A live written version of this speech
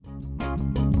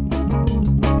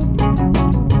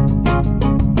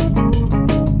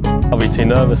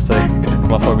nervous too.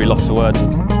 My phone will be lost for words.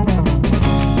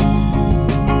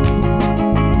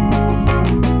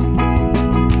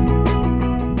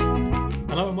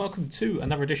 Hello and welcome to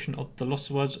another edition of the Lost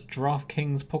for Words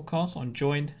DraftKings podcast. I'm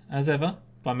joined, as ever,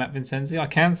 by Matt Vincenzi. I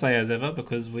can say as ever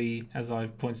because we, as I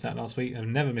pointed out last week, have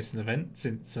never missed an event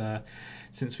since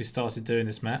we started doing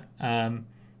this, Matt.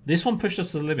 This one pushed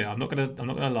us to the limit. I'm not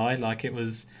gonna lie. Like it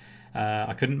was,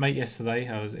 I couldn't make yesterday.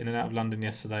 I was in and out of London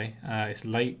yesterday. It's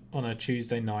late on a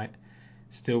Tuesday night.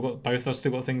 Both of us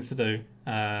still got things to do.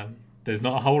 There's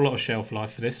not a whole lot of shelf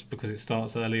life for this because it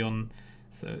starts early on.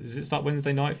 Does it start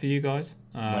Wednesday night for you guys?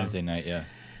 Wednesday night, yeah.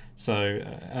 So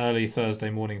early Thursday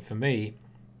morning for me.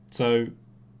 So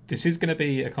this is going to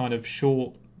be a kind of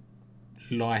short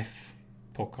life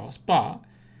podcast, but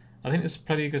I think there's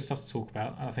plenty of good stuff to talk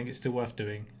about. I think it's still worth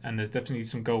doing, and there's definitely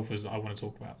some golfers that I want to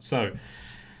talk about. So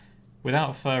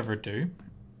without further ado,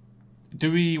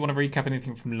 do we want to recap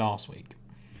anything from last week?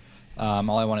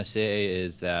 All I want to say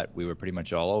is that we were pretty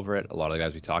much all over it. A lot of the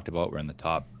guys we talked about were in the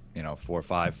top, 4 or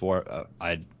 5. I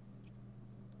had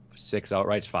 6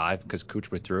 outrights, 5 because Cooch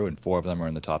were through, and 4 of them were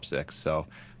in the top 6. So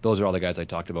those are all the guys I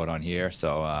talked about on here.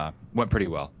 So went pretty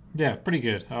well. Yeah, pretty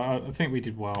good. I think we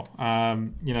did well.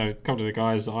 A couple of the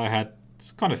guys that I had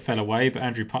kind of fell away, but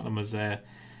Andrew Putnam was there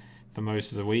for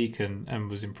most of the week and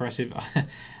was impressive.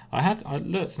 I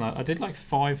looked and I did like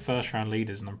 5 first round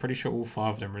leaders, and I'm pretty sure all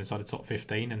 5 of them were inside the top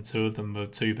 15, and 2 of them were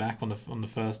 2 back on the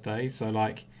first day. So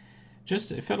like,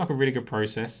 just it felt like a really good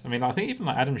process. I mean, I think even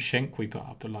like Adam Schenk we put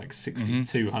up at like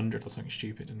 6,200 or something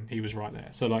stupid, and he was right there.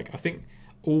 So like, I think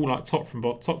all like top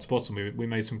to bottom, we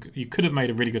made some. You could have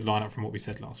made a really good lineup from what we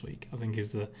said last week. I think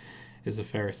is the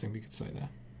fairest thing we could say there.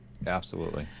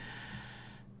 Absolutely.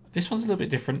 This one's a little bit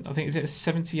different. I think is it a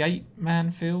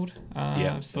 78-man field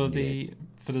for the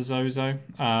Zozo.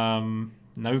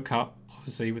 No cut,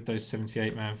 obviously, with those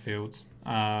 78-man fields.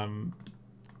 I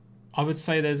would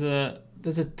say there's a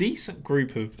decent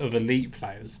group of elite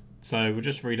players. So we'll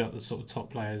just read out the sort of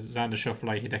top players: Xander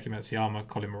Schauffele, Hideki Matsuyama,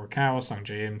 Colin Morikawa,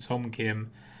 Sungjae Im, Tom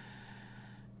Kim,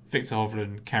 Victor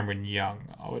Hovland, Cameron Young.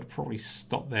 I would probably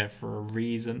stop there for a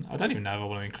reason. I don't even know if I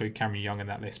want to include Cameron Young in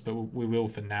that list, but we will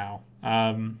for now.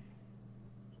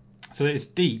 So it's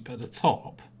deep at the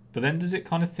top, but then does it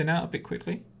kind of thin out a bit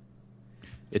quickly?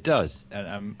 It does,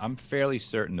 and I'm fairly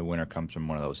certain the winner comes from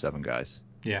one of those 7 guys.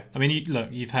 Yeah, I mean,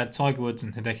 you've had Tiger Woods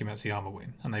and Hideki Matsuyama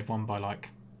win, and they've won by like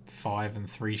 5 and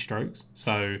 3 strokes.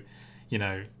 So,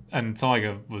 and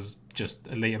Tiger was just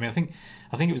elite. I mean,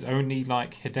 I think it was only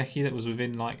like Hideki that was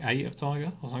within like 8 of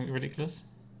Tiger or something ridiculous.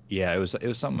 Yeah, it was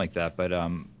something like that.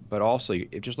 But also,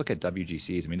 just look at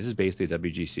WGCs. I mean, this is basically a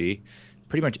WGC.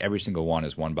 Pretty much every single one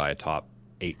is won by a top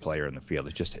 8 player in the field.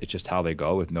 It's just how they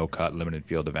go with no cut limited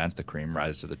field events. The cream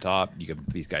rises to the top. You give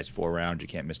these guys 4 rounds. You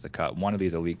can't miss the cut. One of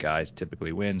these elite guys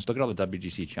typically wins. Look at all the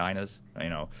WGC Chinas.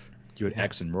 You had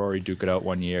X and Rory duke it out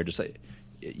one year. Just like,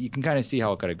 you can kind of see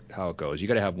how it goes. You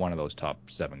got to have one of those top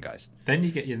 7 guys. Then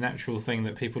you get your natural thing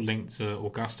that people link to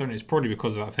Augusta, and it's probably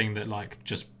because of that thing that like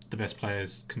just the best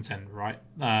players contend, right?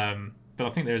 But I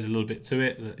think there is a little bit to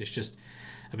it that it's just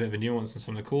a bit of a nuance in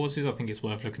some of the courses. I think it's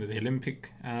worth looking at the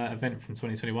Olympic event from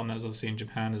 2021. That was obviously in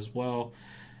Japan as well.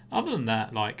 Other than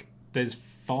that, like there's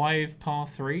 5 par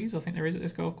 3s I think there is at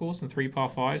this golf course and 3 par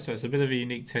 5s, so it's a bit of a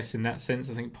unique test in that sense.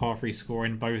 I think par 3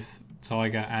 scoring, both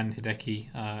Tiger and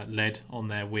Hideki led on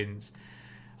their wins.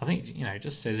 I think it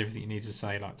just says everything you need to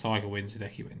say. Like Tiger wins,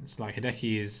 Hideki wins. Like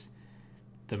Hideki is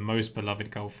the most beloved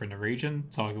golfer in the region.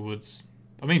 Tiger Woods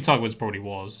probably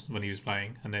was when he was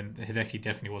playing, and then Hideki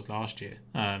definitely was last year.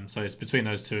 So it's between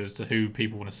those two as to who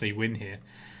people want to see win here.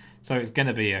 So it's going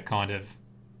to be a kind of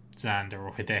Xander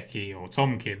or Hideki or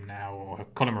Tom Kim now or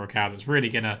Colin Morikawa that's really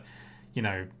going to,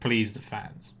 please the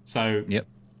fans. So Yep.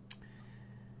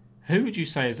 Who would you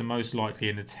say is the most likely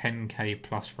in the 10k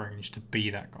plus range to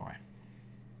be that guy?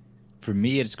 For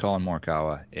me, it's Colin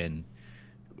Morikawa. And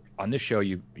on this show,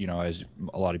 as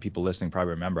a lot of people listening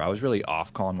probably remember, I was really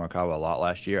off Colin Morikawa a lot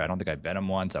last year. I don't think I bet him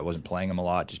once. I wasn't playing him a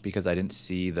lot just because I didn't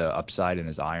see the upside in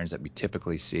his irons that we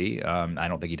typically see. I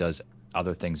don't think he does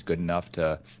other things good enough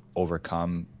to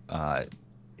overcome,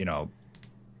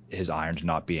 his irons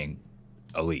not being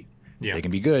elite. Yeah. They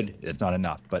can be good. It's not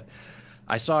enough. But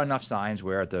I saw enough signs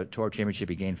where at the Tour Championship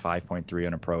he gained 5.3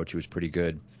 on approach. He was pretty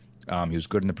good. He was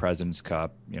good in the President's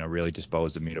Cup, really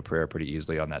disposed of Mito Pereira pretty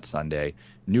easily on that Sunday.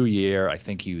 New Year, I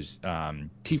think he was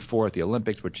T4 at the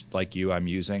Olympics, which, like you, I'm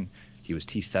using. He was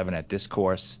T7 at this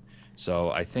course.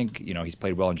 So I think, he's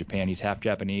played well in Japan. He's half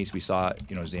Japanese. We saw,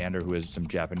 Xander, who has some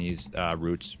Japanese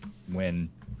roots, win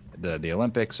the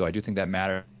Olympics. So I do think that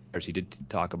matters. He did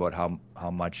talk about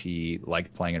how much he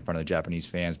liked playing in front of the Japanese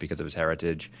fans because of his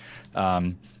heritage.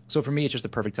 So for me, it's just the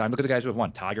perfect time. Look at the guys who have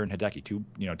won: Tiger and Hideki,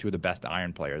 two of the best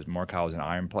iron players. Morikawa is an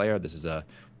iron player. This is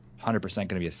 100% going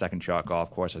to be a second shot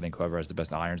golf course. I think whoever has the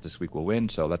best irons this week will win.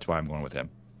 So that's why I'm going with him.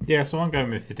 Yeah, so I'm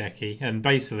going with Hideki, and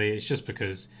basically it's just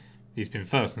because he's been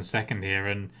first and second here,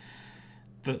 and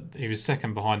he was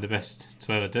second behind the best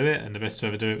to ever do it, and the best to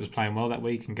ever do it was playing well that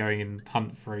week and going in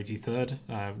hunt for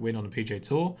 83rd win on the PGA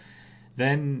Tour.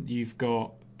 Then you've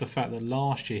got the fact that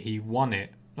last year he won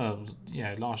it.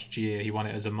 Last year he won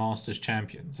it as a Masters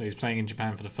champion. So he's playing in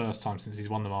Japan for the first time since he's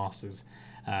won the Masters.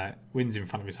 Wins in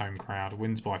front of his home crowd.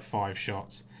 Wins by 5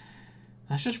 shots.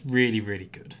 That's just really, really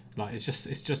good. Like it's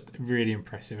just really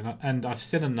impressive. And I've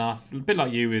seen enough, a bit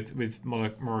like you with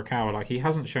Morikawa. Like he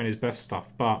hasn't shown his best stuff,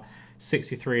 but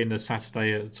 63 in the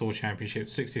Saturday at the Tour Championship,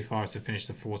 65 to finish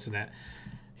the Fortinet.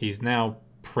 He's now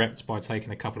prepped by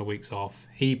taking a couple of weeks off.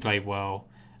 He played well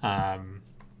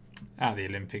at the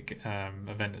Olympic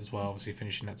event as well, obviously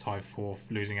finishing at tied 4th,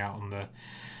 losing out on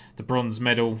the bronze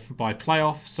medal by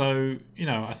playoff. So,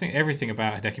 I think everything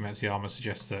about Hideki Matsuyama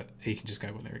suggests that he can just go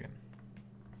well there again.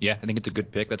 Yeah, I think it's a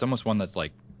good pick. That's almost one that's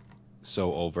like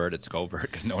so overt, it's covert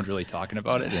because no one's really talking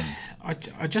about it. And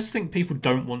I just think people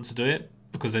don't want to do it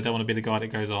because they don't want to be the guy that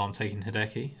goes, I'm taking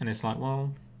Hideki. And it's like,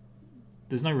 well,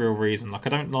 there's no real reason. Like, I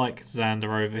don't like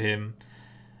Xander over him.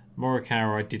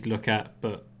 Morikawa I did look at,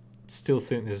 but still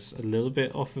think there's a little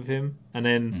bit off of him. And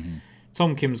then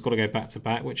Tom Kim's got to go back to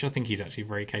back, which I think he's actually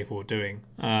very capable of doing.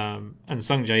 And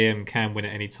Sung J M can win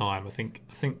at any time. I think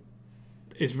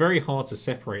it's very hard to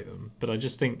separate them, but I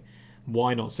just think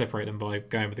why not separate them by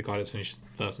going with the guy that's finished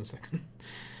first and second?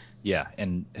 Yeah,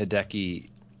 and Hideki,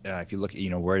 if you look,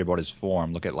 worried about his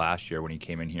form, look at last year when he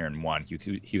came in here and won.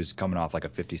 He was coming off like a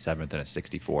 57th and a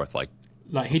 64th, like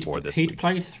he'd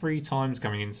played 3 times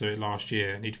coming into it last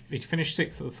year, and he'd finished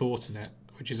 6th at the Fortinet,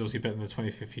 which is obviously better than the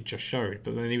 25th he just showed.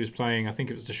 But then he was playing, I think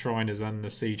it was the Shriners and the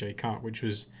CJ Cup, which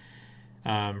was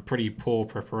pretty poor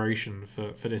preparation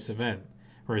for this event.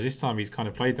 Whereas this time he's kind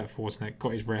of played that Fortinet,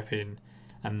 got his rep in,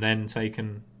 and then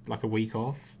taken like a week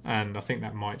off, and I think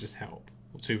that might just help,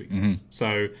 or 2 weeks off.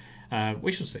 So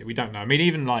we shall see. We don't know. I mean,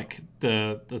 even like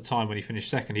the time when he finished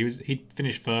second, he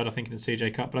finished third, I think, in the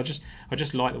CJ Cup. But I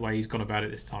just like the way he's gone about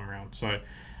it this time around. So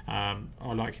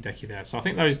I like Hideki there. So I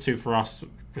think those two for us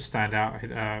will stand out.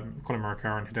 Colin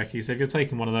Morikawa and Hideki. So if you're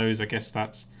taking one of those, I guess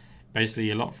that's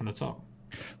basically a lot from the top.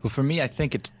 Well, for me, I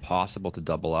think it's possible to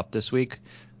double up this week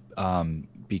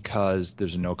because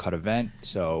there's a no-cut event.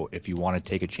 So if you want to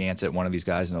take a chance at one of these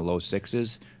guys in the low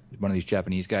 6s, one of these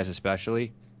Japanese guys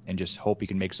especially, and just hope you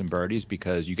can make some birdies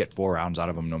because you get 4 rounds out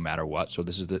of them no matter what. So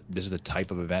this is the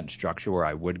type of event structure where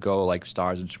I would go like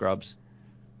stars and scrubs.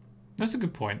 That's a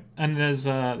good point. And there's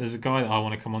a guy that I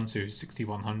want to come on to,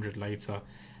 6100 later,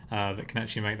 that can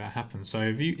actually make that happen.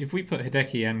 So if we put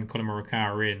Hideki and Colin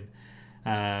Morikawa in,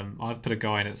 I've put a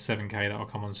guy in at 7k that I'll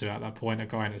come on to at that point, a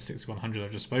guy in at 6100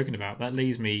 I've just spoken about. That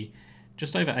leaves me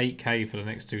just over 8k for the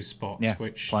next 2 spots, Yeah,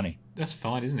 which plenty. That's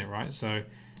fine, isn't it? Right. So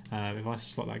if I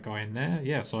slot that guy in there,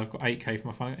 yeah. So I've got 8k for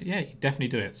my final. Yeah, you definitely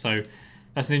do it. So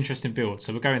that's an interesting build.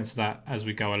 So we'll go into that as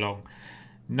we go along.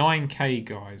 9k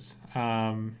guys.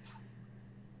 I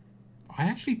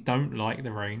actually don't like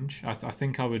the range. I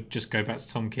think I would just go back to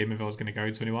Tom Kim if I was going to go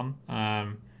to anyone.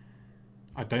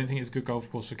 I don't think it's a good golf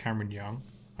course for Cameron Young.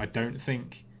 I don't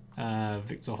think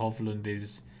Victor Hovland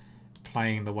is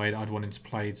playing the way that I'd want him to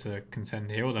play to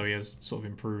contend here, although he has sort of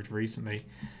improved recently.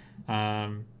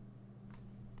 And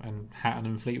Hatton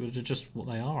and Fleetwood are just what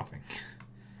they are, I think.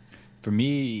 For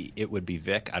me, it would be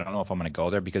Vic. I don't know if I'm going to go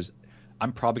there because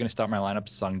I'm probably going to start my lineup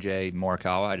Sungjae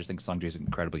Morikawa. I just think Sungjae is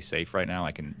incredibly safe right now.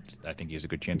 I think he has a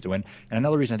good chance to win. And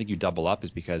another reason I think you double up is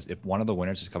because if one of the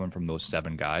winners is coming from those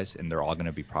 7 guys and they're all going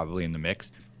to be probably in the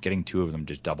mix, getting 2 of them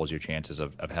just doubles your chances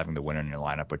of having the winner in your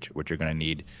lineup, which you're going to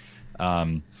need.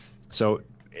 So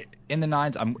in the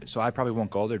 9s, I probably won't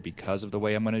go there because of the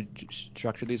way I'm going to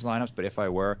structure these lineups. But if I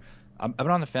were, I've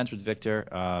been on the fence with Victor.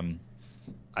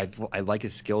 I like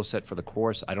his skill set for the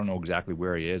course. I don't know exactly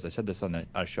where he is. I said this on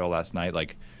a show last night.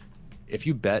 Like, if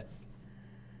you bet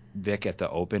Vic at the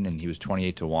Open and he was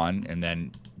 28-1, and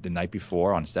then the night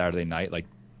before on Saturday night, like,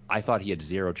 I thought he had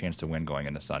 0 chance to win going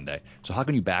into Sunday. So how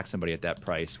can you back somebody at that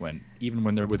price when even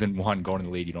when they're within 1 going to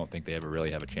the lead, you don't think they ever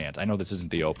really have a chance? I know this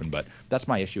isn't the Open, but that's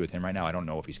my issue with him right now. I don't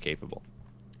know if he's capable.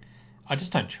 I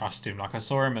just don't trust him. Like I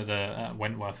saw him at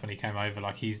Wentworth when he came over.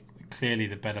 Like he's clearly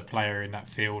the better player in that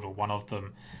field, or one of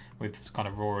them, with kind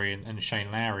of Rory and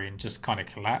Shane Lowry, and just kind of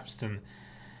collapsed. And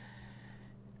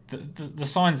the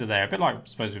signs are there. A bit like, I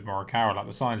suppose, with Morikawa, like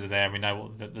the signs are there and we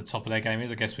know what the top of their game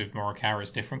is. I guess with Morikawa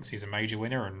it's different because he's a major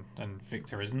winner and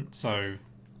Victor isn't. So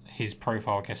his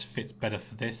profile, I guess, fits better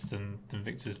for this than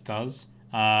Victor's does.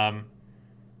 Yeah,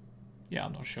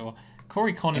 I'm not sure.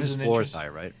 Corey Connors his is an floor is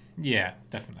interesting. high, right? Yeah,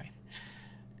 definitely.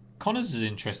 Connors is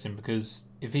interesting because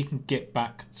if he can get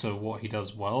back to what he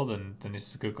does well, then this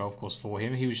is a good golf course for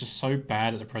him. He was just so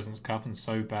bad at the President's Cup and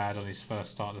so bad on his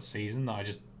first start of the season that I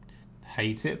just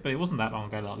hate it. But it wasn't that long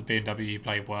ago. Like the BMW, he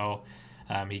played well.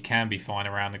 He can be fine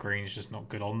around the greens, just not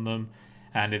good on them.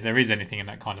 And if there is anything in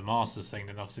that kind of Masters thing,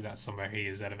 then obviously that's somewhere he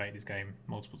has elevated his game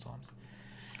multiple times.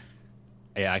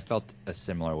 Yeah, I felt a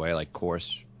similar way. Like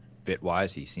course fit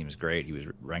wise, he seems great. He was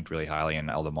ranked really highly in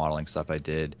all the modeling stuff I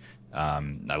did. I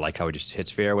like how he just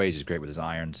hits fairways. He's great with his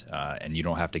irons, and you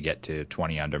don't have to get to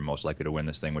 20 under most likely to win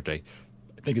this thing, which I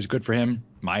think is good for him.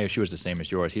 My issue is the same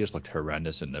as yours. He just looked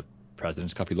horrendous in the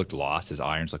President's Cup. He looked lost. His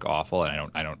irons look awful, and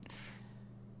I don't.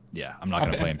 Yeah, I'm not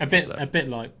going to blame him. A bit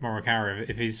like Morikawa.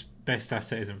 If his best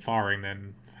asset isn't firing,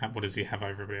 then what does he have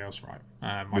over everybody else, right?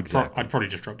 Exactly. I'd probably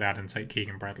just drop down and take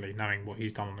Keegan Bradley, knowing what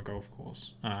he's done on the golf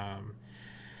course.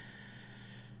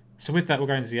 So with that, we'll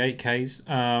go into the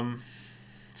 8Ks.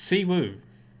 Siwoo.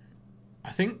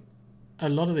 I think a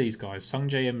lot of these guys, Sung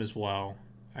J M as well,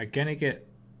 are going to get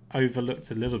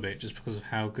overlooked a little bit just because of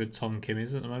how good Tom Kim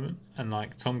is at the moment. And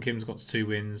like Tom Kim's got 2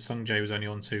 wins, Sung Jae was only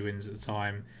on 2 wins at the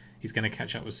time. He's going to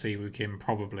catch up with Siwoo Kim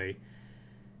probably.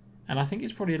 And I think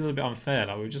it's probably a little bit unfair.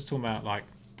 Like we were just talking about like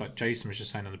Jason was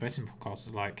just saying on the betting podcast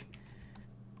that like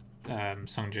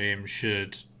Sung Jae Im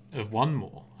should have won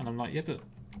more. And I'm like, yeah, but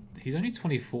he's only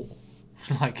 24.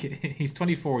 Like he's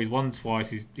 24. He's won twice.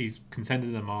 He's contended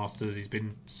in the Masters. He's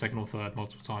been second or third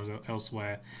multiple times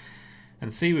elsewhere.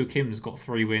 And Siwoo Kim's got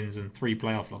 3 wins and 3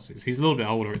 playoff losses. He's a little bit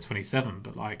older at 27,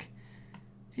 but like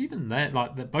even there,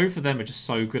 like both of them are just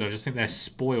so good. I just think they're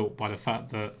spoilt by the fact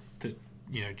that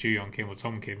Ju Young Kim or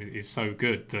Tom Kim is so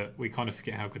good that we kind of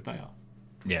forget how good they are.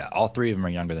 Yeah, all 3 of them are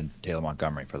younger than Taylor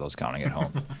Montgomery for those counting at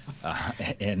home.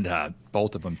 And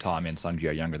both of them, Tom and Sungji,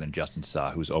 are younger than Justin Suh,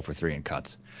 who's 0 for 3 in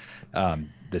cuts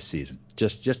this season.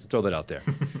 Just to throw that out there.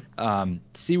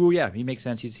 Siwoo, yeah, he makes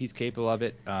sense. He's capable of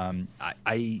it.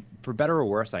 I for better or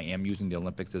worse, I am using the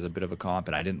Olympics as a bit of a comp,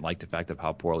 and I didn't like the fact of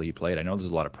how poorly he played. I know there's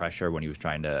a lot of pressure when he was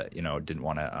trying to, didn't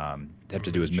want to have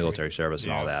to do his military service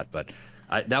and all that, but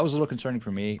that was a little concerning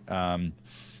for me.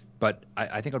 But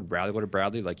I think I'd rather go to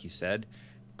Bradley, like you said.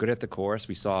 Good at the course.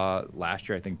 We saw last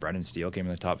year, I think Brendan Steele came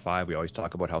in the top 5. We always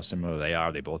talk about how similar they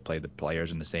are. They both play the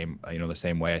players in the same, the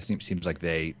same way. It seems like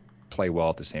they play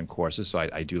well at the same courses, so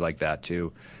I do like that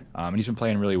too. And he's been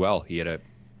playing really well. He had a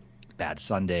bad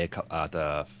Sunday at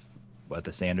the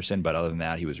Sanderson, but other than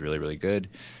that, he was really, really good.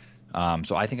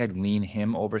 So I think I'd lean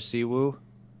him over Siwoo.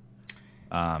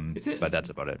 But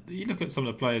that's about it. You look at some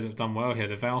of the players that have done well here.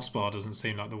 The Valspar doesn't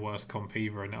seem like the worst comp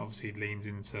either, and obviously leans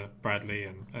into Bradley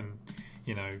and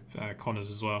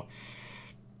Connors as well.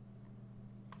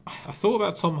 I thought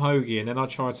about Tom Hoagie, and then I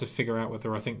tried to figure out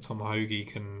whether I think Tom Hoagie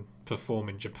can perform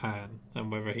in Japan,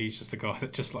 and whether he's just a guy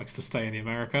that just likes to stay in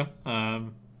America.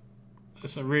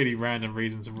 It's a really random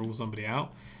reason to rule somebody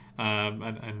out.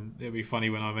 And it'll be funny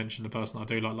when I mention the person I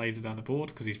do like later down the board,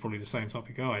 because he's probably the same type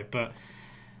of guy. But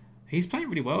he's playing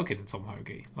really well again, Tom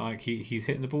Hoagie. Like he's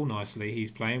hitting the ball nicely. He's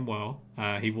playing well.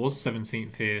 He was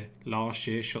 17th here last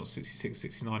year, shot 66,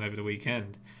 69 over the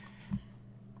weekend.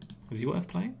 Is he worth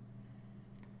playing?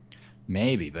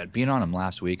 Maybe, but being on him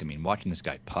last week, I mean, watching this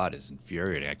guy putt is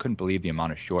infuriating. I couldn't believe the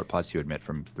amount of short putts he would admit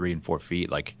from 3 and 4 feet.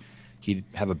 Like he'd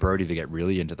have a birdie to get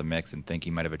really into the mix and think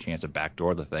he might have a chance to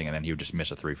backdoor the thing, and then he would just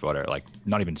miss a 3-footer, like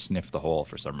not even sniff the hole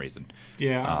for some reason.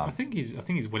 Yeah, I think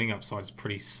his winning upside is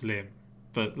pretty slim,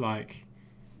 but like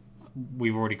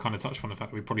we've already kind of touched on the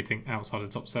fact that we probably think outside the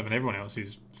top 7, everyone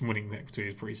else's winning equity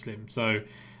is pretty slim. So,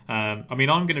 I mean,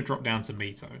 I'm going to drop down to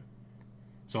Mito.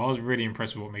 So I was really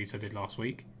impressed with what Mito did last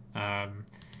week.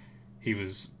 He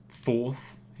was 4th.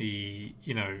 He,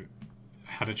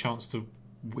 had a chance to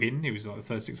win. He was like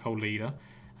the 36th hole leader.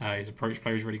 His approach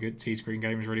play was really good. Tee screen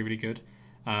game was really, really good.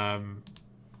 I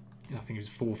think he was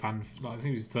 4th and I think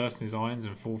he was 3rd in his irons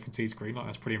and 4th in tee screen. Like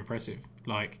that's pretty impressive.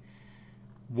 Like,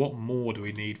 what more do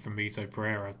we need from Mito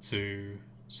Pereira to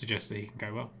suggest that he can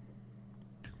go well?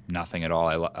 Nothing at all.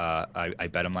 I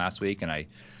bet him last week, and I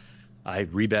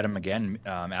rebet him again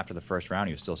after the first round.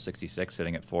 He was still 66,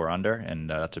 sitting at 4 under, and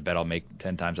that's a bet I'll make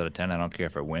 10 times out of 10. I don't care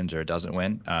if it wins or it doesn't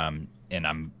win. And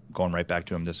I'm going right back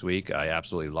to him this week. I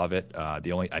absolutely love it.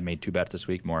 I made 2 bets this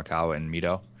week: Morikawa and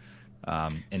Mito.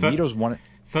 Mito's one.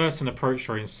 1st in approach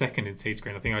story and 2nd in tee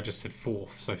screen. I think I just said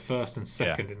 4th, so 1st and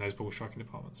 2nd in those ball striking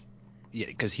departments. yeah,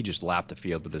 because he just lapped the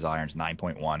field with his irons,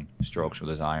 9.1 strokes with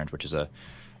his irons, which is a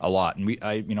lot. And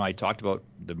I talked about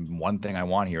the one thing I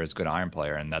want here is good iron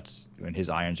player, and that's when his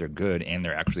irons are good and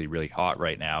they're actually really hot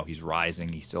right now. He's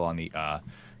rising. He's still on the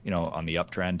on the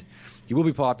uptrend. He will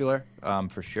be popular,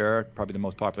 for sure. Probably the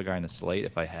most popular guy in the slate,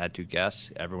 if I had to guess.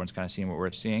 Everyone's kind of seeing what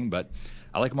we're seeing, but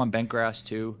I like him on bentgrass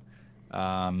too.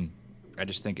 I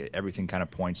just think everything kind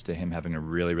of points to him having a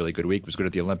really, really good week. He was good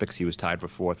at the Olympics. He was tied for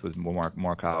fourth with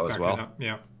Morikawa as well. That,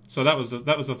 yeah. So that was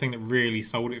the thing that really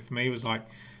sold it for me. Was like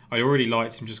I already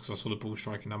liked him just because I saw the ball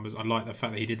striking numbers. I liked the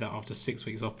fact that he did that after 6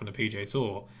 weeks off from the PGA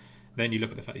Tour. Then you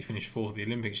look at the fact he finished fourth at the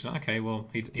Olympics. You're like, okay, well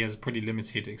he has pretty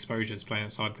limited exposure to playing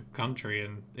outside the country,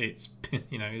 and it's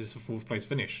it's a fourth place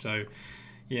finish. So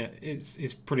yeah,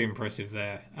 it's pretty impressive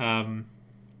there.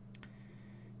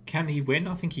 Can he win?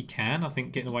 I think he can. I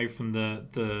think getting away from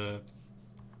the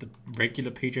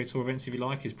regular PGA Tour events, if you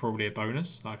like, is probably a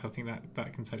bonus. Like I think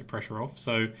that can take the pressure off.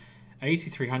 So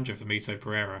 8,300 for Mito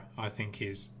Pereira, I think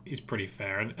is pretty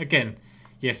fair. And again,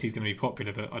 yes, he's going to be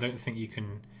popular, but I don't think you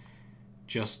can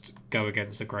just go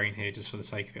against the grain here just for the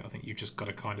sake of it. I think you've just got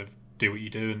to kind of do what you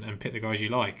do and pick the guys you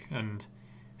like. And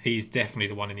he's definitely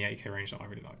the one in the 8K range that I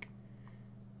really like.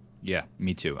 Yeah,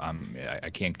 me too. I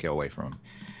can't get away from him.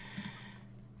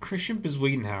 Christian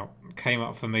Bezuidenhout came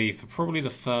up for me for probably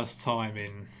the first time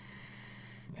in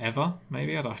ever,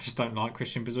 maybe. I just don't like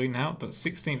Christian Bezuidenhout, but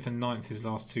 16th and 9th his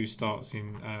last two starts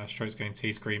in strokes gained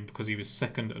tee screen because he was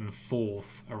second and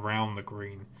fourth around the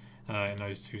green in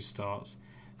those two starts.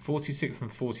 46th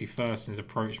and 41st in his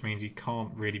approach means he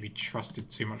can't really be trusted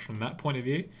too much from that point of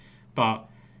view. But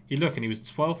you look, and he was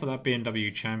 12th for that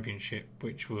BMW Championship,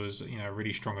 which was a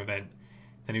really strong event.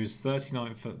 Then he was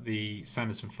 39th at the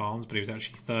Sanderson Farms, but he was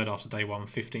actually third after day one,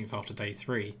 15th after day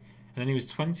three. And then he was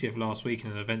 20th last week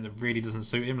in an event that really doesn't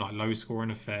suit him, like low scoring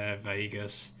affair,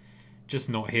 Vegas. Just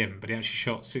not him. But he actually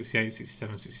shot 68,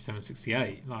 67, 67,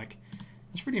 68. Like,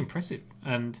 that's really impressive.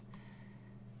 And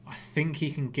I think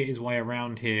he can get his way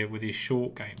around here with his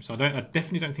short game. So I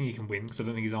definitely don't think he can win because I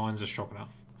don't think his irons are strong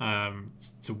enough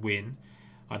to win.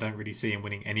 I don't really see him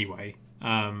winning anyway.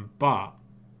 But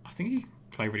I think he can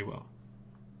play really well.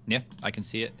 Yeah, I can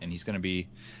see it, and he's going to be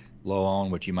low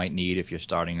on, which you might need if you're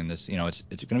starting in this.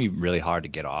 It's going to be really hard to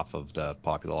get off of the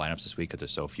popular lineups this week because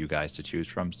there's so few guys to choose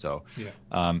from. So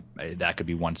yeah, that could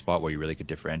be one spot where you really could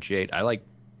differentiate. I like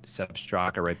Sepp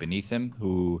Straka right beneath him,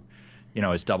 who,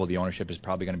 his double the ownership is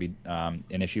probably going to be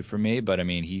an issue for me. But I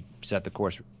mean, he set the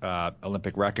course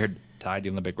Olympic record, tied the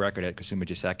Olympic record at Kasuma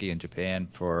Jiseki in Japan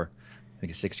for, I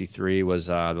think, 63 was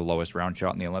the lowest round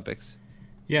shot in the Olympics.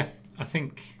 Yeah, I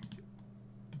think.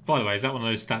 By the way, is that one of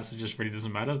those stats that just really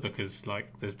doesn't matter because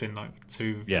there's been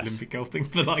two Olympic golf things,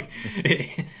 but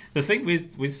the thing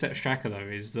with Sepp Straka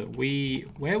though is that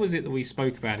where was it that we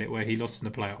spoke about it where he lost in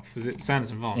the playoff? Was it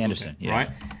Sanderson Farms? Sanderson, yeah. Right?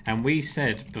 And we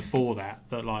said before that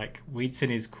we'd seen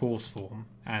his course form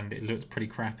and it looked pretty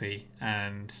crappy,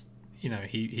 and he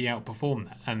outperformed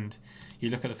that. And you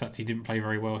look at the fact he didn't play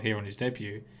very well here on his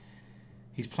debut.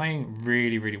 He's playing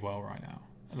really, really well right now.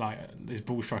 His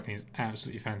ball striking is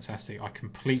absolutely fantastic. I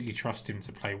completely trust him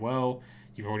to play well.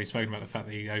 You've already spoken about the fact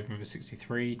that he opened with a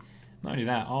 63. Not only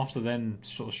that, after then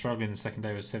sort of struggling the second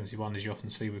day with 71, as you often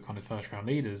see with kind of first round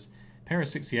leaders, pair of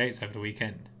 68s over the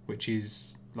weekend, which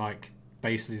is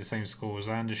basically the same score as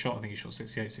Xander shot. I think he shot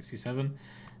 68, 67.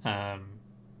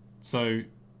 So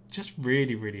just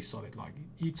really, really solid.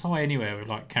 You tie anywhere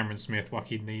with Cameron Smith,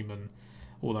 Joaquin Niemann,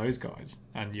 all those guys,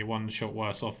 and you're one shot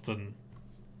worse off than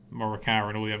Morikawa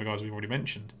and all the other guys we've already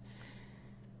mentioned.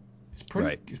 It's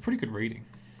pretty good reading.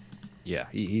 Yeah,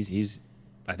 he's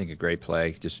I think a great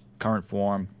play. Just current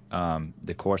form.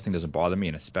 The course thing doesn't bother me,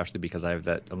 and especially because I have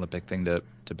that Olympic thing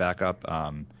to back up.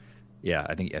 Yeah,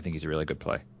 I think he's a really good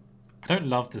play. I don't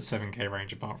love the 7K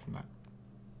range apart from that.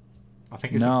 I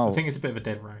think it's a bit of a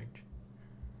dead range.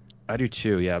 I do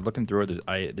too. Yeah, looking through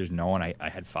it, there's no one. I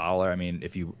had Fowler. I mean,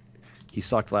 he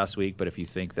sucked last week, but if you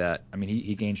think that, I mean,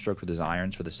 he gained strokes with his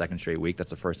irons for the second straight week.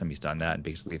 That's the first time he's done that in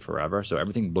basically forever. So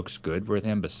everything looks good with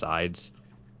him. Besides,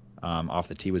 off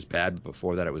the tee was bad, but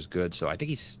before that it was good. So I think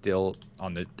he's still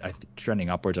trending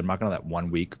upwards. I'm not going to let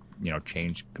 1 week,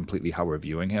 change completely how we're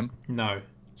viewing him. No.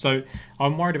 So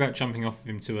I'm worried about jumping off of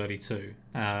him too early too.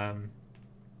 Again,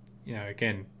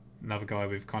 another guy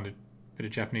with kind of bit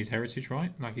of Japanese heritage,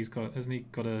 right? Hasn't he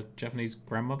got a Japanese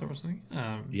grandmother or something?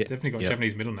 Definitely got a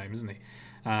Japanese middle name, isn't he?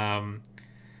 I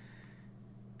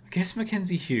guess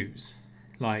Mackenzie Hughes,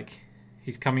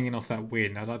 he's coming in off that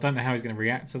win. I don't know how he's going to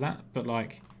react to that, but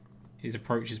his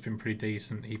approach has been pretty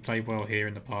decent. He played well here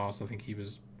in the past. I think he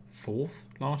was fourth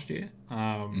last year.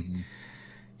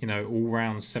 all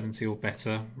round 70 or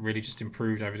better. Really just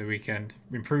improved over the weekend.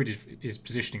 Improved his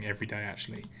positioning every day,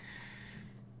 actually.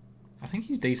 I think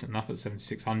he's decent enough at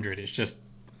 7,600. It's just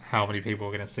how many people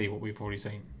are going to see what we've already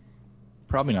seen.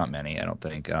 Probably not many, I don't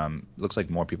think. Looks like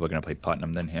more people are going to play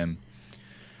Putnam than him.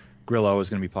 Grillo is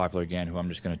going to be popular again, who I'm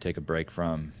just going to take a break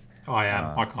from. I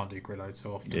am. I can't do Grillo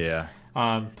too often. Yeah.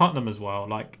 Putnam as well.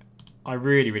 Like, I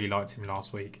really, really liked him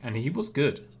last week, and he was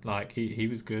good. Like, he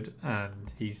was good,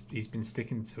 and he's been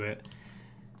sticking to it.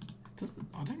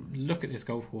 I don't look at this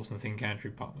golf course and think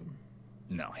Andrew Putnam.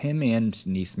 No, him and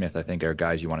Neesmith, I think, are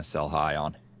guys you want to sell high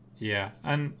on. Yeah,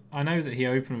 and I know that he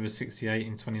opened with a 68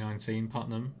 in 2019,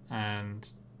 Putnam, and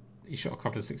he shot a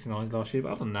couple of 69s last year.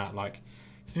 But other than that, like,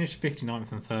 he's finished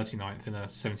 59th and 39th in a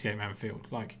 78-man field.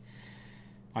 Like,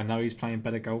 I know he's playing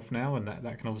better golf now, and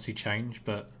that can obviously change.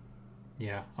 But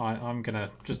yeah, I'm gonna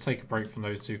just take a break from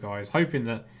those two guys, hoping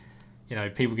that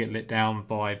people get let down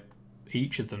by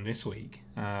each of them this week,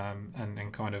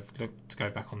 and kind of look to go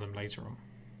back on them later on.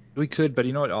 We could, but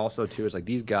you know what? Also, too, is like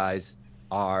these guys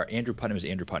are Andrew Putnam is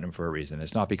Andrew Putnam for a reason.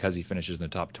 It's not because he finishes in the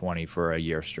top 20 for a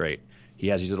year straight. He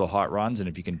has these little hot runs, and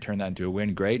if you can turn that into a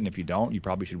win, great. And if you don't, you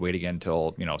probably should wait again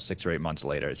until 6 or 8 months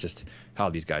later. It's just how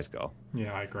these guys go.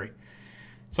 Yeah, I agree.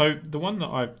 So the one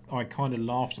that I kind of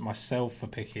laughed at myself for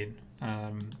picking,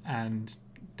 and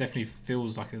definitely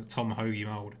feels like a Tom Hoagie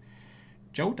mould,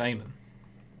 Joel Damon.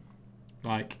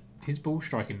 Like, his ball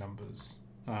striking numbers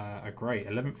are great.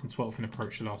 11th and 12th in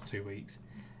approach the last 2 weeks,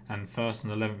 and 1st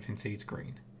and 11th in tee to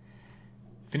green.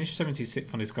 Finished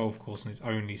 76th on his golf course on his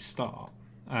only start.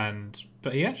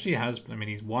 But he actually has. I mean,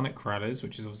 he's won at Corrales,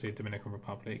 which is obviously a Dominican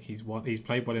Republic. He's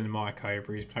played well in the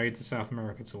Mayakoba. He's played the South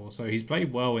America Tour, so he's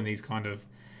played well in these kind of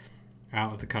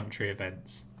out of the country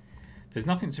events. There's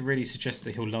nothing to really suggest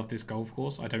that he'll love this golf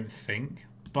course, I don't think.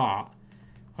 But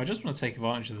I just want to take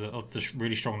advantage of the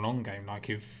really strong long game. Like,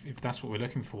 if that's what we're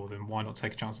looking for, then why not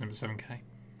take a chance on him at 7K?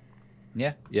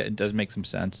 Yeah, it does make some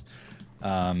sense.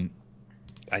 I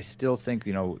still think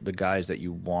the guys that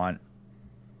you want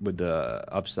with the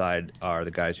upside are the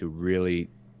guys who really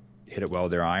hit it well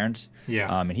with their irons.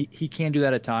 Yeah. And he can do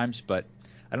that at times, but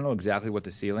I don't know exactly what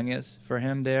the ceiling is for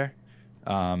him there.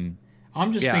 I'm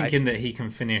just thinking that he can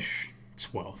finish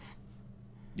 12th.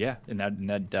 Yeah, and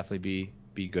that'd definitely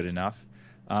be good enough.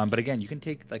 But again, you can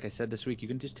take, like I said this week, you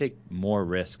can just take more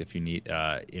risk if you need,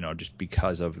 just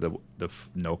because of the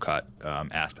no cut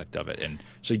aspect of it. And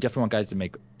so you definitely want guys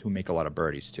who make a lot of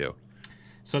birdies too.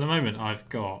 So at the moment, I've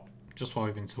got, just while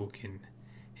we've been talking,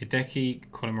 Hideki,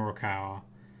 Colin Morikawa,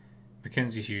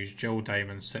 Mackenzie Hughes, Joel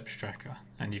Damon, Sepp Straka,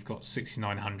 and you've got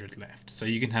 6,900 left. So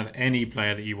you can have any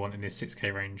player that you want in this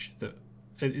 6K range.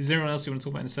 Is there anyone else you want to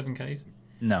talk about in the 7Ks?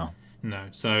 No.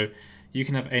 So you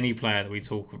can have any player that we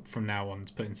talk from now on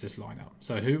to put into this lineup.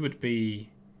 So who would be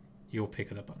your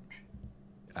pick of the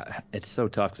bunch? It's so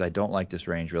tough because I don't like this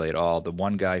range really at all. The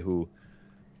one guy who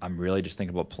I'm really just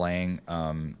thinking about playing,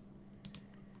 and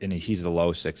he's the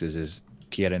low sixes, is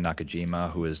Keita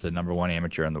Nakajima, who is the #1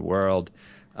 amateur in the world.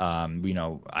 I don't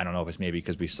know if it's maybe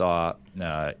because we saw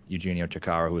Eugenio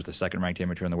Chacarra, who was the second-ranked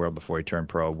amateur in the world before he turned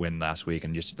pro, win last week.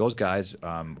 And just those guys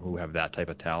who have that type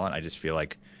of talent, I just feel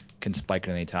like can spike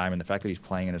at any time. And the fact that he's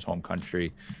playing in his home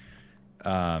country,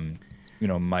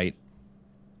 might.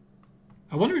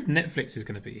 I wonder if Netflix is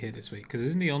going to be here this week, because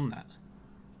isn't he on that?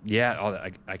 Yeah,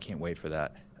 I can't wait for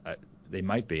that. They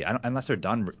might be, unless they're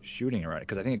done shooting already,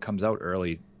 because I think it comes out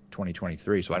early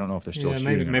 2023, so I don't know if they're still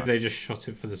shooting. Maybe they just shot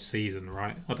it for the season,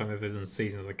 right? I don't know if they've done the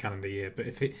season or the calendar year, but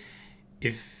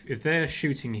if they're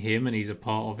shooting him and he's a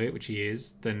part of it, which he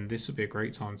is, then this would be a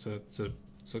great time to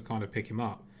kind of pick him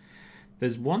up.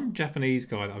 There's one Japanese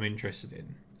guy that I'm interested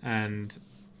in, and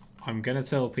I'm going to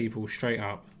tell people straight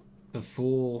up,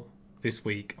 before this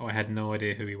week, I had no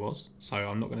idea who he was, so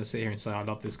I'm not going to sit here and say I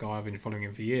love this guy, I've been following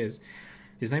him for years.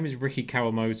 His name is Ricky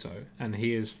Kawamoto, and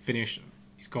he has finished.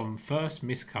 He's gone first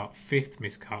miscut, fifth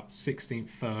miscut, 16th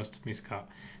first miscut.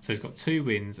 So he's got 2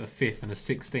 wins, a fifth and a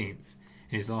 16th in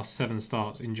his last 7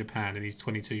 starts in Japan, and he's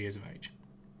 22 years of age.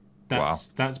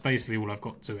 That's basically all I've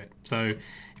got to it. So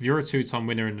if you're a 2-time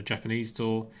winner in the Japanese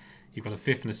tour, you've got a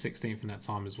 5th and a 16th in that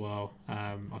time as well.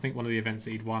 I think one of the events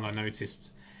that he'd won, I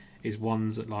noticed, is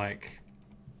ones that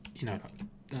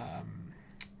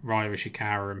Ryo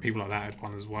Ishikawa and people like that had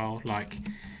won as well. Like,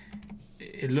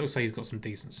 it looks like he's got some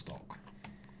decent stock.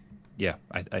 Yeah,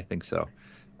 I think so.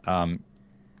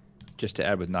 Just to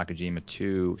add with Nakajima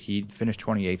too, he finished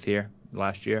 28th here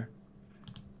last year.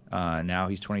 Now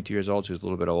he's 22 years old, so he's a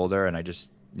little bit older, and I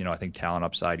think talent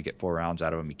upside, you get 4 rounds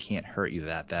out of him, he can't hurt you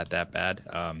that bad.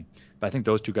 But I think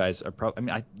those two guys are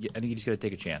probably. I think you just got to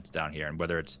take a chance down here, and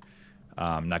whether it's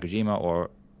Nakajima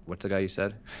or What's the guy you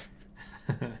said?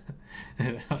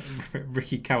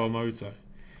 Ricky Kawamoto.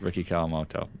 Ricky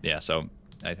Kawamoto. Yeah, so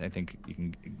I think you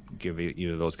can give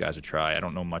either of those guys a try. I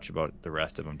don't know much about the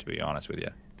rest of them, to be honest with you.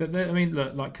 I mean,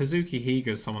 look, like Kazuki Higa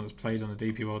is someone that's played on the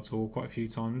DP World Tour quite a few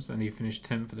times, and he finished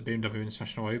 10th at the BMW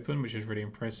International Open, which is really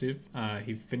impressive.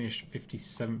 He finished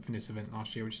 57th in this event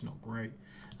last year, which is not great.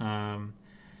 Um,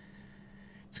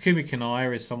 Takumi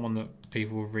Kanaya is someone that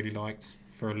people have really liked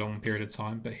for a long period of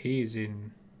time, but he is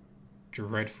in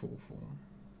dreadful form.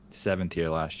 7th here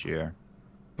last year.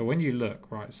 But when you look,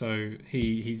 right, so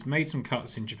he's made some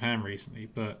cuts in Japan recently,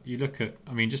 but you look at,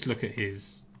 I mean, just look at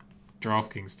his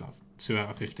DraftKings stuff. 2 out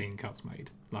of 15 cuts made.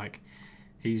 Like,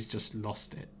 he's just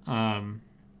lost it. What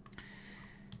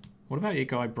about your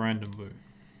guy Brandon Wu?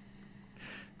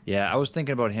 Yeah, I was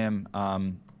thinking about him.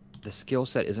 The skill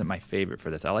set isn't my favorite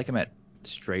for this. I like him at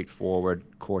straightforward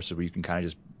courses where you can kind of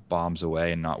just bombs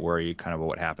away and not worry kind of about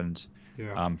what happens.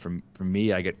 Yeah. For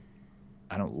me, I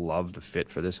don't love the fit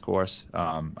for this course.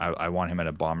 I want him at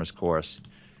a bombers course.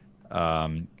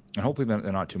 And hopefully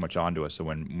they're not too much onto us. So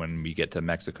when we get to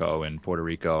Mexico and Puerto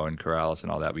Rico and Corrales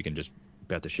and all that, we can just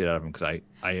bet the shit out of him because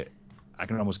I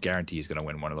can almost guarantee he's going to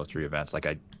win one of those 3 events. Like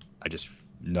I just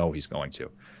know he's going to.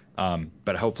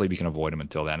 But hopefully we can avoid him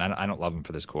until then. I don't love him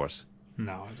for this course.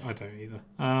 No, I don't either.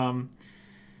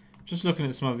 Just looking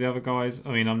at some of the other guys.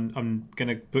 I mean, I'm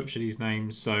gonna butcher these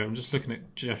names, so I'm just looking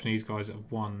at Japanese guys that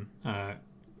have won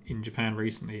in Japan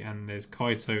recently, and there's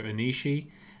Kaito Onishi,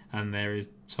 and there is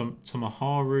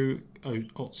Tomoharu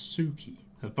Otsuki.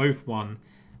 They've both won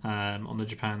on the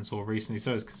Japan tour recently.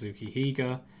 So is Kazuki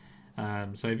Higa.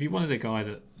 So if you wanted a guy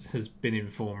that has been in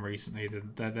form recently,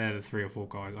 then they're the 3 or 4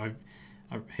 guys.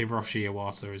 Hiroshi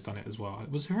Iwasa has done it as well.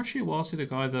 Was Hiroshi Iwasa the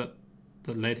guy that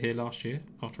led here last year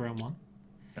after round 1?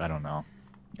 I don't know.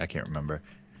 I can't remember.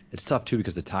 It's tough too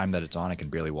because the time that it's on, I can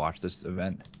barely watch this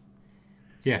event.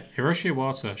 Yeah, Hiroshi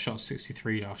Iwasa shot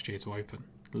 63 last year to open,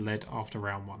 led after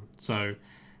round 1. So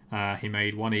he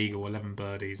made 1 eagle, 11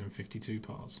 birdies, and 52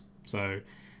 pars. So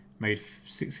made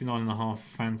 69.5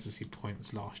 fantasy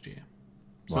points last year.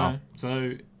 Wow.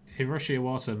 So Hiroshi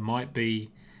Iwasa might be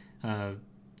a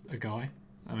guy.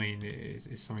 I mean,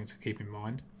 it's something to keep in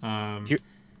mind. Here,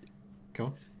 Go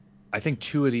on. I think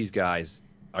 2 of these guys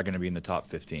are going to be in the top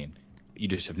 15. You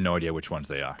just have no idea which ones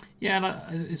they are. Yeah,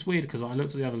 and it's weird because I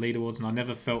looked at the other leaderboards and I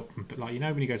never felt like, you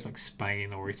know, when you go to like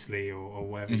Spain or Italy or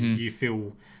wherever, Mm-hmm. you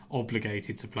feel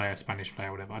obligated to play a Spanish player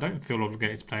or whatever. I don't feel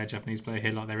obligated to play a Japanese player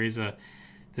here. Like there's a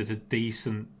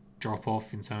decent drop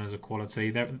off in terms of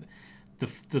quality.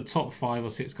 The top 5 or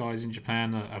 6 guys in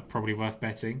Japan are probably worth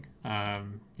betting.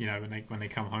 You know, when they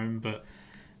come home, but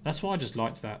that's why I just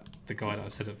liked the guy that I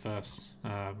said at first,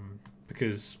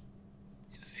 because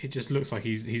it just looks like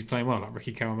he's playing well. Like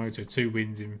Ricky Kawamoto, 2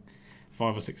 wins in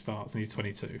 5 or 6 starts, and he's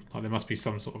 22. Like there must be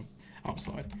some sort of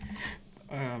upside.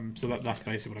 So that's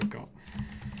basically what I've got.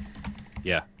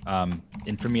 Yeah.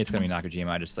 And for me, it's going to be Nakajima.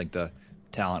 I just think the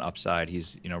talent upside,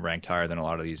 he's, ranked higher than a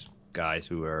lot of these guys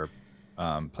who are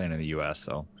playing in the U.S.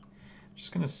 So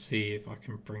Just gonna see if I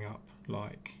can bring up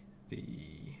like the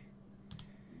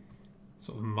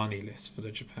sort of money list for the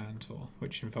Japan tour,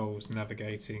 which involves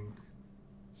navigating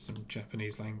some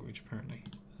Japanese language apparently.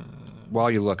 while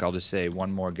you look, I'll just say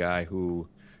one more guy who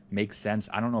makes sense.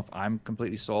 I don't know if I'm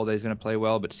completely sold that he's going to play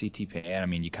well, but CT Pan, I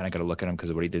mean, you kind of got to look at him because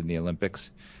of what he did in the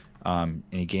Olympics. And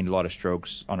he gained a lot of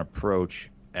strokes on approach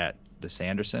at the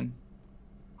Sanderson.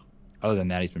 Other than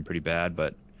that, he's been pretty bad,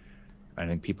 but I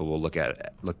think people will look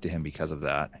to him because of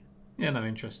that. Yeah, no,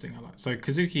 interesting. I like. So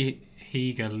Kazuki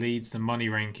Higa leads the money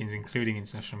rankings, including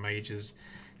international majors.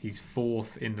 He's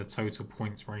 4th in the total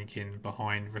points ranking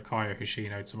behind Rikayo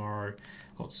Hoshino, Tomorrow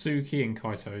Otsuki, and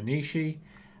Kaito Onishi.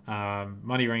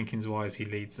 Money rankings wise, he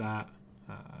leads that.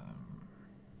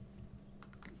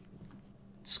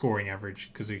 Scoring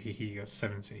average, Kazuki Higa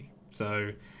 70,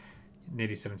 so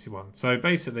nearly 71. So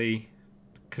basically,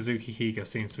 Kazuki Higa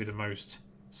seems to be the most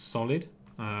solid.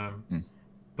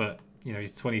 But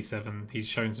he's 27. He's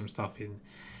shown some stuff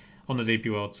on the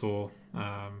DP World Tour.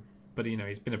 But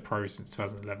he's been a pro since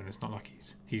 2011. It's not like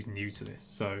he's new to this.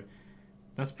 So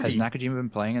that's pretty. Has Nakajima been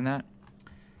playing in that?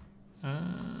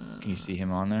 Can you see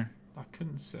him on there? I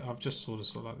couldn't see. I've just saw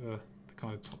like the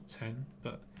kind of top 10.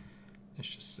 But let's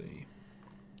just see.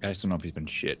 I just don't know if he's been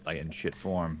in shit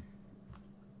form.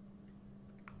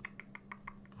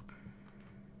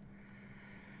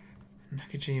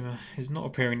 Nakajima is not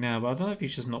appearing now, but I don't know if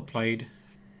he's just not played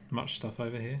much stuff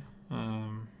over here.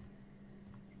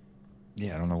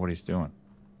 Yeah, I don't know what he's doing.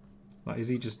 Like, is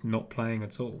he just not playing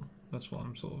at all? That's what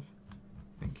I'm sort of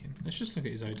thinking. Let's just look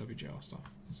at his AWGR stuff.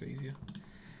 It's easier.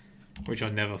 Which I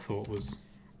never thought was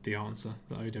the answer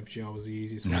that OWGR was the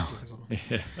easiest way to look at someone.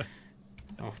 Yeah.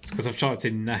 Because I've typed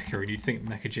in Naka, and you'd think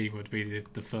Nakajima would be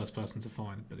the first person to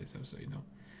find, but it's absolutely not.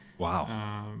 Wow.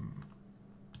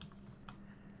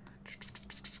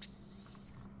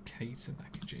 Keita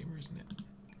Nakajima, isn't it?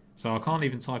 So I can't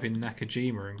even type in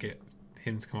Nakajima and get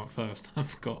him to come up first. I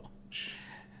forgot.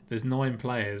 There's 9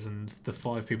 players, and the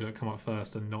 5 people that come up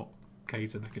first are not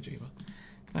Keita Nakajima.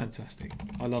 Fantastic.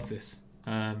 I love this.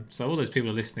 So all those people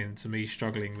are listening to me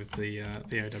struggling with the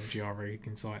OWGR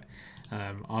ranking site.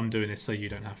 I'm doing this so you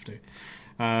don't have to.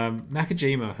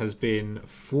 Nakajima has been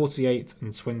 48th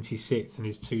and 26th in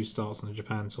his 2 starts on the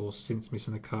Japan Tour since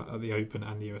missing the cut at the Open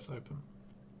and the US Open.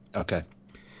 Okay.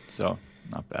 So,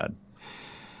 not bad.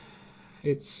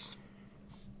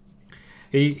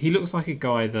 He looks like a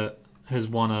guy that has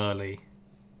won early,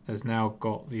 has now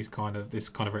got this kind of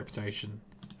reputation,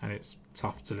 and it's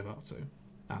tough to live up to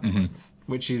at the moment,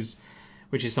 which is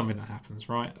something that happens,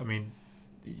 right? I mean,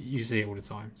 you see it all the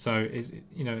time. So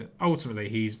ultimately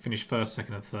he's finished first,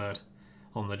 second, and third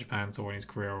on the Japan Tour in his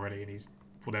career already, and he's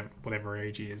whatever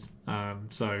age he is.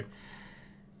 So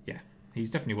yeah,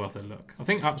 he's definitely worth a look. I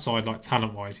think upside, like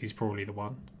talent wise, he's probably the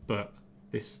one, but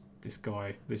this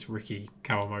guy, this Ricky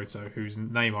Kawamoto, whose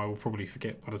name I will probably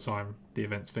forget by the time the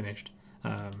event's finished,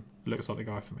 looks like the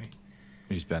guy for me.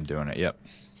 He's been doing it, yep.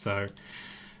 So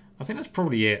I think that's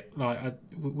probably it. Like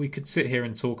we could sit here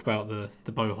and talk about the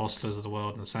Bo Hostlers of the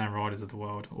world and the Sam Riders of the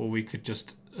world, or we could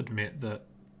just admit that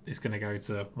it's going to go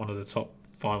to one of the top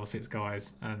 5 or 6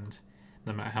 guys, and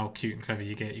no matter how cute and clever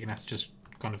you get, you're going to have to just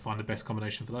kind of find the best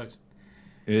combination for those.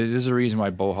 There's a reason why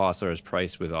Bo Hostler is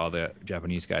priced with all the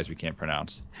Japanese guys we can't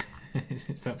pronounce.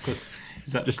 Is that just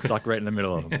stuck right in the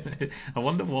middle of them? I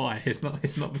wonder why. It's not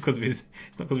because of his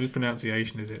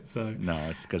pronunciation, is it? So no,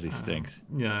 it's because he stinks.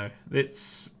 No,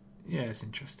 it's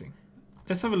interesting.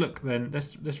 Let's have a look then.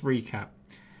 Let's recap.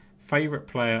 Favorite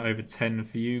player over 10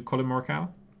 for you, Colin Morikawa?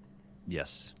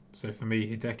 Yes. So for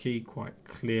me, Hideki, quite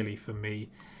clearly for me.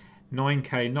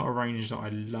 9K, not a range that I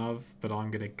love, but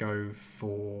I'm going to go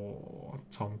for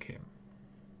Tom Kim.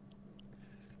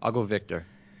 I'll go Victor.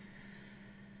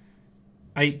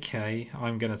 8K,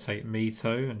 I'm going to take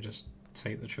Mito and just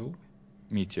take the chalk.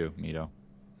 Me too, Mito.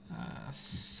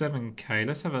 7K,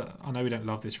 let's have I know we don't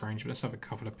love this range, but let's have a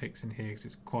couple of picks in here because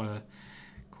it's quite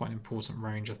an important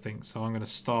range, I think. So I'm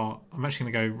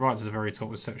actually going to go right to the very top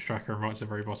with Sepp Straka and right to the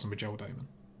very bottom with Joel Dahmen.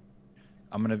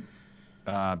 I'm going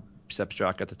to Sepp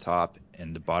Straka at the top,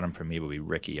 and the bottom for me will be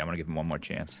Ricky. I'm going to give him one more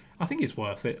chance. I think it's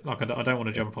worth it. Like, I don't want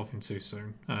to jump off him too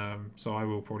soon. So I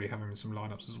will probably have him in some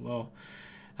lineups as well.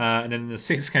 And then in the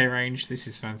 6K range, this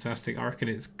is fantastic. I reckon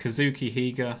it's Kazuki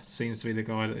Higa seems to be the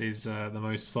guy that is the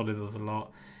most solid of the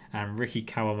lot, and Ricky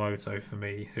Kawamoto for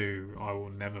me, who I will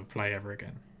never play ever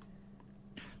again.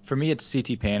 For me, it's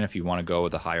CT Pan. If you want to go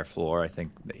with a higher floor, I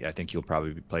think he'll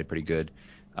probably play pretty good.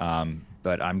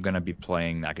 But I'm going to be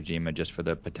playing Nakajima just for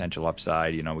the potential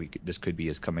upside. This could be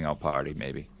his coming out party,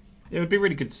 maybe. It would be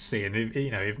really good to see, and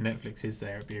if Netflix is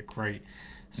there, it'd be a great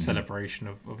celebration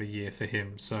of a year for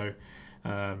him. So.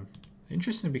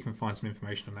 Interesting if we can find some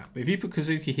information on that. But if you put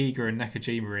Kazuki Higa and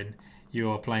Nakajima in,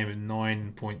 you are playing with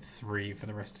 9.3 for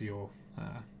the rest of your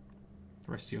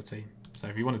team. So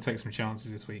if you want to take some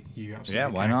chances this week, you absolutely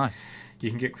can. Why not?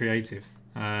 You can get creative.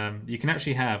 You can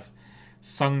actually have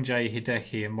Sungjae,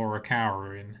 Hideki, and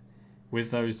Morikawa in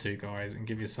with those 2 guys and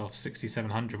give yourself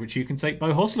 6,700, which you can take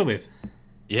Bo Hostler with.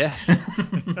 Yes.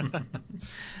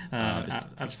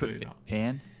 Absolutely not.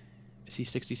 Pan. Is he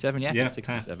 67? Yeah, he's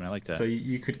 67. Pan. I like that. So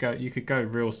you could go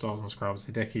real stars and scrubs.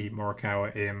 Hideki,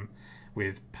 Morikawa, Im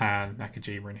with Pan,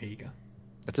 Nakajima, and Higa.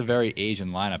 That's a very Asian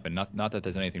lineup, and not that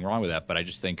there's anything wrong with that, but I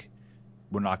just think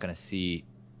we're not going to see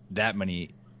that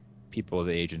many people of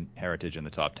Asian heritage in the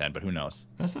top 10. But who knows?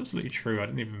 That's absolutely true. I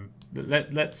didn't even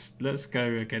let's go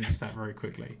against that very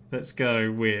quickly. Let's go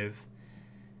with.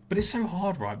 But it's so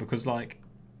hard, right? Because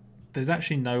there's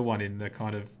actually no one in the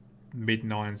kind of mid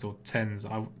 9s or 10s.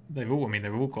 They've all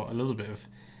got a little bit of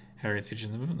heritage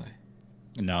in them, haven't they?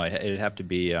 No, it'd have to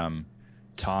be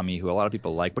Tommy, who a lot of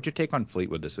people like. What's your take on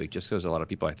Fleetwood this week? Just because a lot of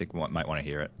people, I think, might want to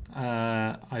hear it.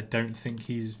 I don't think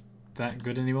he's that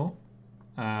good anymore.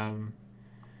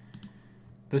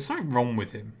 There's something wrong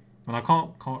with him, and I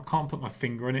can't put my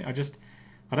finger on it. I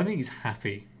don't think he's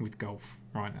happy with golf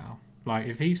right now. Like,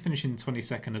 if he's finishing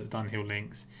 22nd at the Dunhill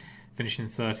Links, finishing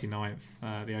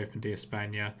 39th the Open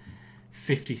d'Espagne,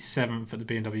 57th at the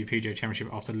BMW PGA Championship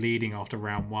after leading after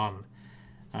round 1.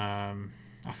 I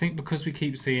think because we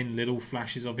keep seeing little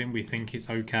flashes of him, we think it's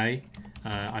okay.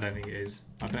 I don't think it is.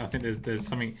 I think there's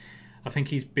something. I think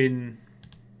he's been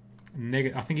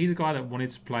negative. I think he's a guy that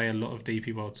wanted to play a lot of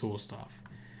DP World Tour stuff.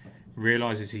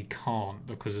 realizes he can't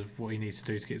because of what he needs to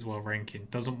do to get his world ranking,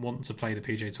 doesn't want to play the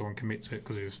PGA Tour and commit to it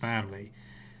because of his family,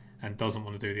 and doesn't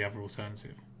want to do the other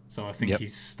alternative. So I think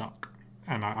he's stuck,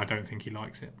 and I don't think he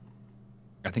likes it.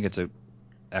 I think it's a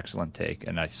excellent take,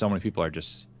 and so many people are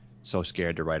just so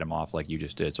scared to write him off like you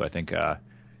just did. So I think I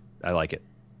like it.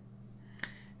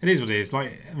 It is what it is.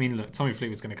 Like, I mean, look, Tommy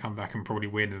Fleetwood's going to come back and probably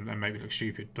win and make me look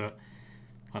stupid, but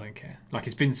I don't care. Like,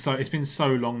 it's been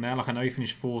so long now. Like, I know he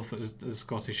finished fourth at the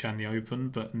Scottish and the Open,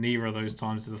 but neither of those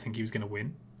times did I think he was going to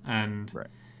win. And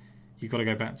you've got to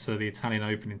go back to the Italian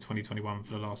Open in 2021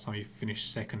 for the last time he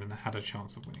finished second and had a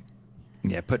chance of winning.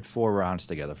 Yeah, put 4 rounds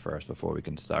together first before we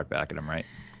can start backing him, right?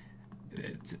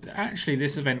 Actually,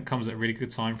 this event comes at a really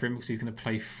good time for him because he's going to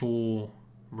play 4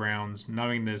 rounds,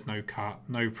 knowing there's no cut,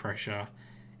 no pressure.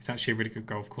 It's actually a really good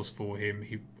golf course for him.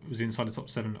 He was inside the top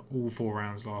 7 all 4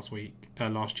 rounds last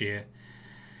year.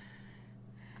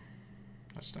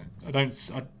 I don't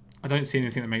see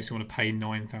anything that makes me want to pay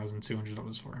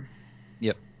 $9,200 for him.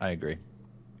 Yep, I agree.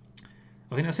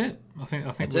 I think that's it. I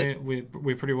think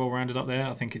we're pretty well rounded up there.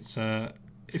 I think it's going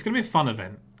to be a fun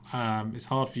event. It's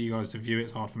hard for you guys to view it.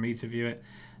 It's hard for me to view it,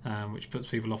 which puts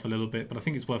people off a little bit. But I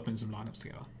think it's worth putting some lineups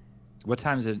together. What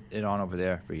time is it on over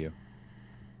there for you?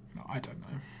 I don't know.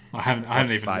 I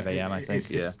haven't even 5 a.m. I think.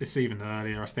 It's even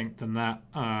earlier, I think, than that.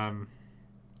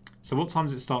 So what time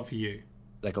does it start for you?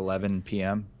 Like 11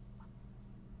 p.m.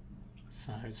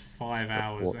 So it's 5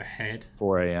 hours ahead.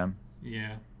 4 a.m.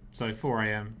 Yeah. So 4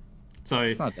 a.m. So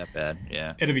it's not that bad.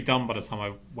 Yeah. It'll be done by the time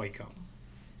I wake up.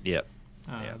 Yep.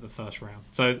 The first round.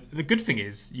 So the good thing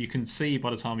is you can see by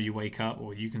the time you wake up,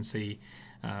 or you can see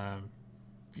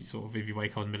sort of if you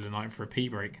wake up in the middle of the night for a pee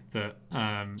break, that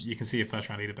you can see your first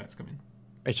round leader bets come in.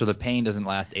 Right, so the pain doesn't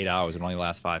last 8 hours; it only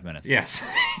lasts 5 minutes. Yes,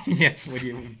 yes. When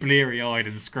you're bleary-eyed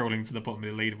and scrolling to the bottom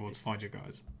of the leaderboard to find your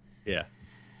guys. Yeah.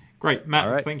 Great,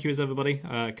 Matt. Thank you as everybody.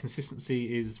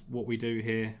 Consistency is what we do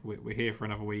here. We're here for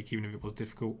another week, even if it was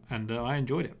difficult, and I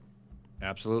enjoyed it.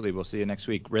 Absolutely. We'll see you next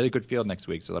week. Really good field next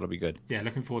week, so that'll be good. Yeah,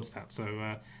 looking forward to that.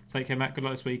 So take care, Matt. Good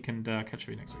luck this week, and catch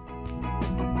you next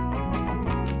week.